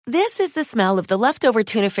This is the smell of the leftover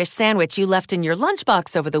tuna fish sandwich you left in your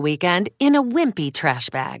lunchbox over the weekend in a wimpy trash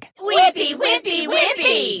bag. Wimpy, wimpy,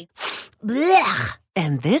 wimpy! Blech!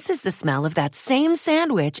 And this is the smell of that same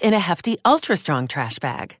sandwich in a hefty, ultra-strong trash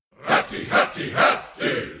bag. Hefty, hefty,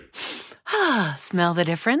 hefty! Ah, smell the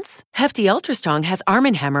difference? Hefty Ultra Strong has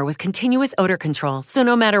Arm & Hammer with continuous odor control, so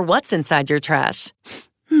no matter what's inside your trash,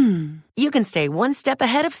 you can stay one step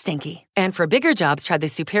ahead of stinky. And for bigger jobs, try the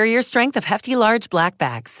superior strength of Hefty Large Black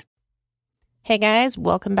Bags. Hey guys,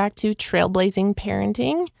 welcome back to Trailblazing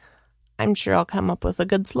Parenting. I'm sure I'll come up with a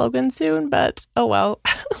good slogan soon, but oh well.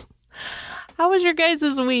 How was your guys'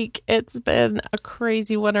 this week? It's been a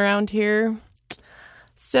crazy one around here.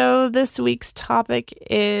 So this week's topic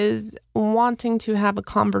is wanting to have a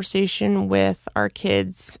conversation with our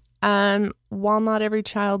kids. While not every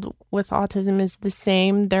child with autism is the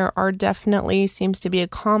same, there are definitely seems to be a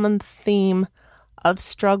common theme of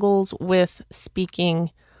struggles with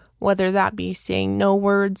speaking, whether that be saying no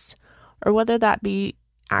words or whether that be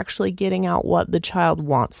actually getting out what the child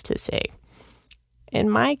wants to say. In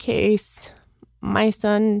my case, my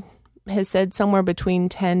son has said somewhere between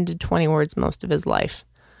 10 to 20 words most of his life.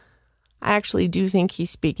 I actually do think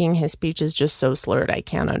he's speaking. His speech is just so slurred I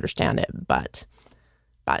can't understand it. But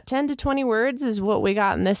about 10 to 20 words is what we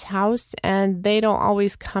got in this house, and they don't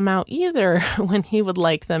always come out either when he would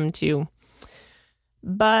like them to.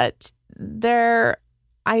 But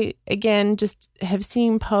I, again, just have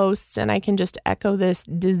seen posts, and I can just echo this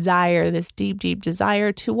desire, this deep, deep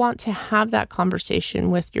desire to want to have that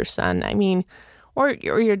conversation with your son. I mean, or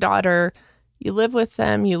your daughter. You live with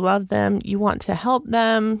them, you love them, you want to help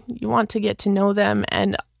them, you want to get to know them.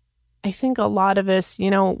 And I think a lot of us,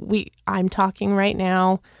 I'm talking right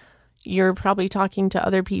now, you're probably talking to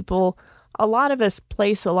other people. A lot of us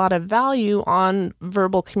place a lot of value on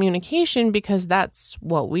verbal communication because that's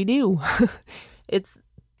what we do. It's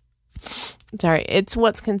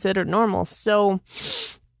what's considered normal. So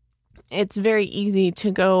it's very easy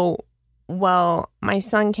to go, well, my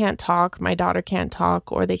son can't talk, my daughter can't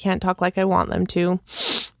talk, or they can't talk like I want them to.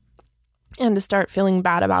 And to start feeling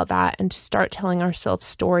bad about that and to start telling ourselves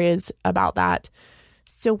stories about that.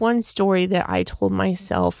 So one story that I told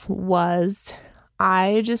myself was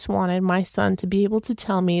I just wanted my son to be able to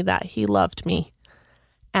tell me that he loved me.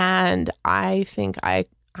 And I think I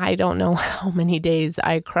don't know how many days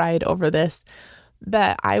I cried over this,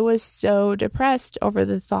 but I was so depressed over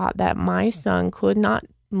the thought that my son could not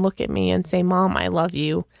look at me and say, "Mom, I love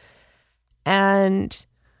you." And,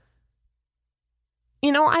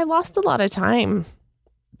 I lost a lot of time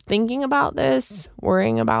thinking about this,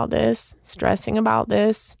 worrying about this, stressing about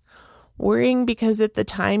this, worrying because at the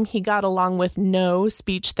time he got along with no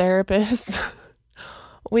speech therapist.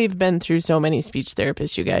 We've been through so many speech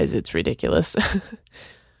therapists, you guys, it's ridiculous.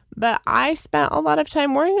 But I spent a lot of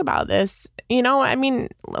time worrying about this. Now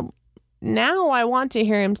I want to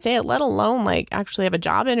hear him say it, let alone actually have a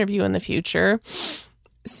job interview in the future.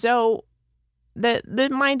 So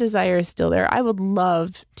my desire is still there. I would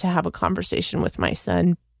love to have a conversation with my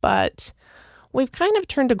son, but we've kind of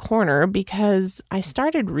turned a corner because I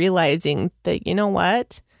started realizing that, you know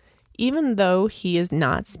what? Even though he is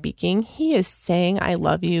not speaking, he is saying I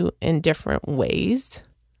love you in different ways.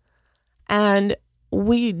 And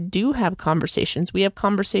we do have conversations. We have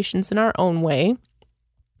conversations in our own way.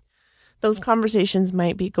 Those conversations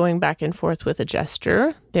might be going back and forth with a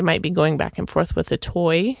gesture. They might be going back and forth with a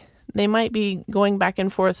toy. They might be going back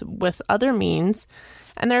and forth with other means.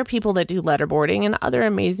 And there are people that do letterboarding and other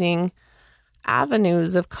amazing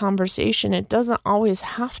avenues of conversation. It doesn't always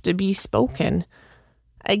have to be spoken.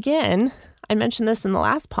 Again, I mentioned this in the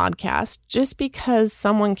last podcast. Just because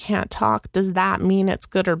someone can't talk, does that mean it's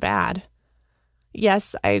good or bad?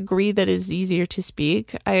 Yes, I agree that it's easier to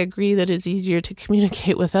speak. I agree that it's easier to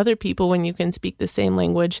communicate with other people when you can speak the same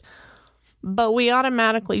language. But we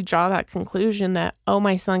automatically draw that conclusion that, oh,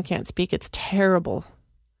 my son can't speak. It's terrible.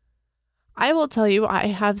 I will tell you, I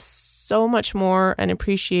have so much more an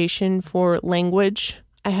appreciation for language.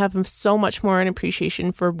 I have so much more an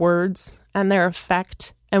appreciation for words and their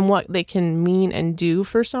effect and what they can mean and do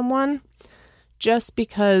for someone. Just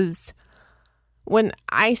because when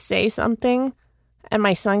I say something, and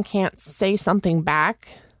my son can't say something back,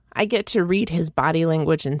 I get to read his body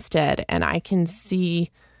language instead, and I can see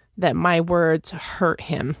that my words hurt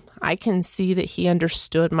him. I can see that he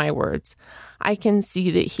understood my words. I can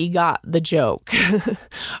see that he got the joke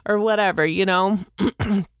or whatever,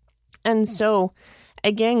 And so,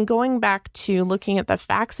 again, going back to looking at the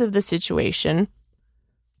facts of the situation,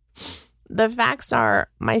 the facts are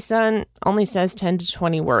my son only says 10 to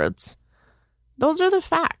 20 words. Those are the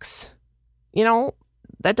facts.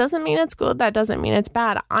 that doesn't mean it's good. That doesn't mean it's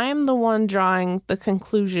bad. I'm the one drawing the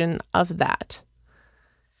conclusion of that.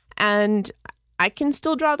 And I can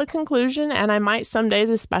still draw the conclusion, and I might some days,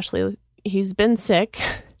 especially he's been sick,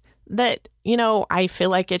 that, I feel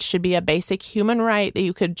like it should be a basic human right that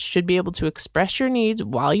you should be able to express your needs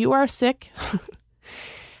while you are sick.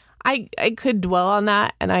 I could dwell on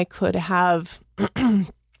that, and I could have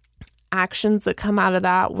actions that come out of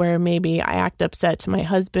that where maybe I act upset to my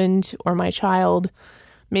husband or my child.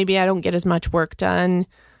 Maybe I don't get as much work done.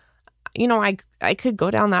 I could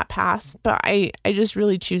go down that path, but I just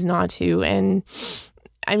really choose not to. And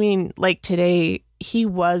I mean, like today, he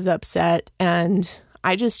was upset, and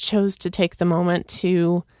I just chose to take the moment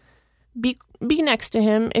to be next to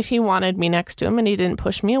him if he wanted me next to him, and he didn't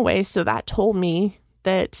push me away. So that told me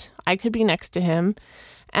that I could be next to him.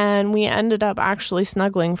 And we ended up actually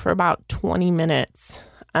snuggling for about 20 minutes.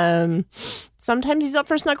 Sometimes he's up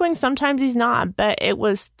for snuggling, sometimes he's not. But it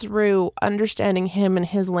was through understanding him and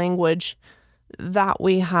his language that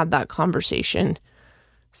we had that conversation.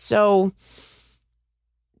 So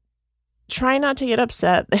try not to get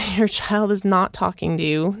upset that your child is not talking to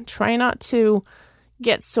you. Try not to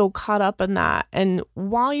get so caught up in that. And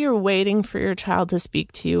while you're waiting for your child to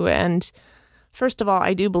speak to you, and first of all,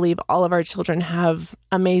 I do believe all of our children have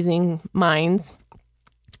amazing minds.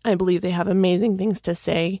 I believe they have amazing things to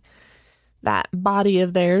say. That body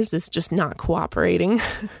of theirs is just not cooperating.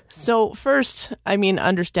 So first,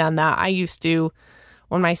 understand that. I used to,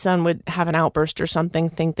 when my son would have an outburst or something,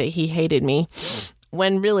 think that he hated me.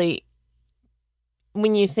 When really,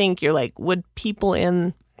 when you think, you're like, would people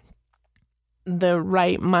in the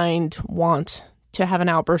right mind want to have an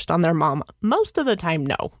outburst on their mom? Most of the time,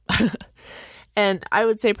 no. And I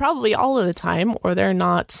would say probably all of the time, or they're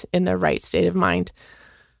not in their right state of mind.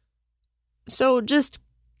 So just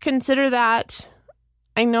consider that.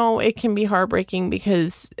 I know it can be heartbreaking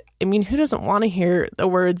because, who doesn't want to hear the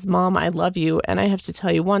words, "Mom, I love you"? And I have to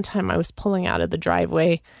tell you, one time I was pulling out of the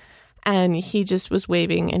driveway and he just was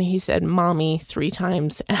waving and he said, "Mommy," 3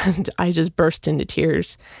 times. And I just burst into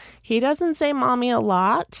tears. He doesn't say mommy a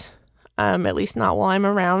lot, at least not while I'm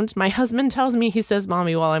around. My husband tells me he says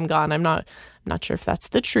mommy while I'm gone. I'm not sure if that's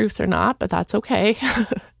the truth or not, but that's okay.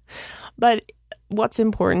 But what's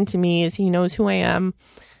important to me is he knows who I am.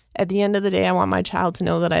 At the end of the day, I want my child to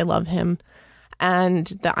know that I love him and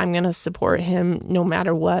that I'm going to support him no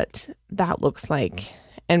matter what that looks like.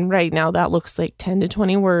 And right now that looks like 10 to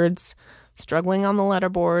 20 words, struggling on the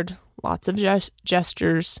letterboard, lots of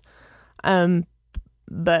gestures.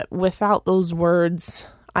 But without those words,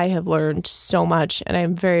 I have learned so much, and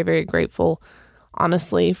I'm very, very grateful,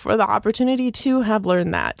 honestly, for the opportunity to have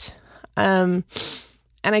learned that. And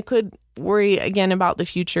I could worry again about the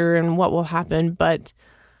future and what will happen, but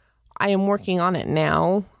I am working on it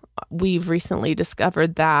now. We've recently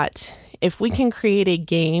discovered that if we can create a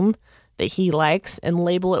game that he likes and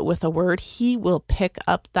label it with a word, he will pick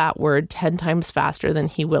up that word 10 times faster than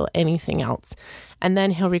he will anything else. And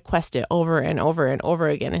then he'll request it over and over and over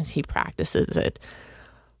again as he practices it.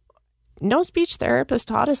 No speech therapist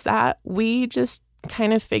taught us that. We just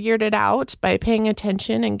kind of figured it out by paying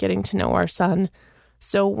attention and getting to know our son.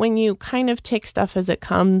 So when you kind of take stuff as it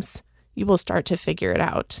comes, you will start to figure it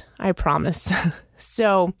out. I promise.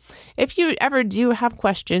 So if you ever do have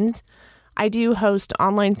questions, I do host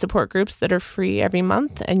online support groups that are free every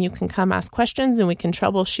month, and you can come ask questions and we can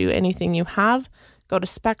troubleshoot anything you have. Go to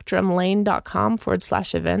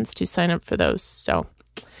spectrumlane.com/events to sign up for those. So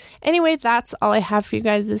anyway, that's all I have for you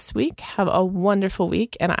guys this week. Have a wonderful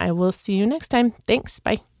week, and I will see you next time. Thanks.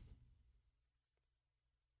 Bye.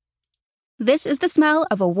 This is the smell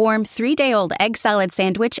of a warm 3-day-old egg salad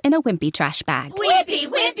sandwich in a wimpy trash bag. Wimpy,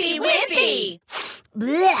 wimpy, wimpy!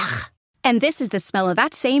 Blech. And this is the smell of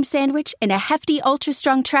that same sandwich in a hefty,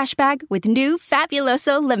 ultra-strong trash bag with new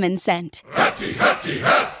Fabuloso lemon scent. Hefty, hefty,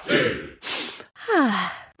 hefty!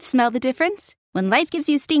 Smell the difference? When life gives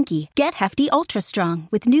you stinky, get Hefty Ultra Strong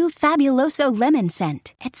with new Fabuloso lemon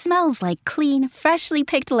scent. It smells like clean, freshly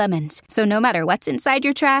picked lemons. So no matter what's inside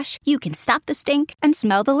your trash, you can stop the stink and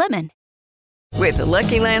smell the lemon. With the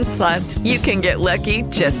Lucky Land Slots, you can get lucky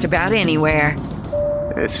just about anywhere.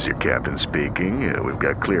 This is your captain speaking. We've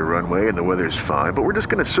got clear runway and the weather's fine, but we're just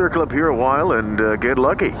going to circle up here a while and get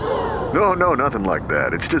lucky. No, nothing like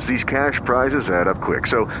that. It's just these cash prizes add up quick.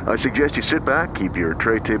 So I suggest you sit back, keep your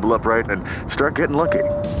tray table upright, and start getting lucky.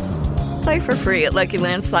 Play for free at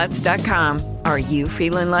LuckyLandSlots.com. Are you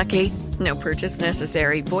feeling lucky? No purchase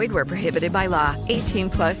necessary. Void where prohibited by law.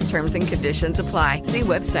 18+ terms and conditions apply. See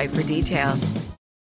website for details.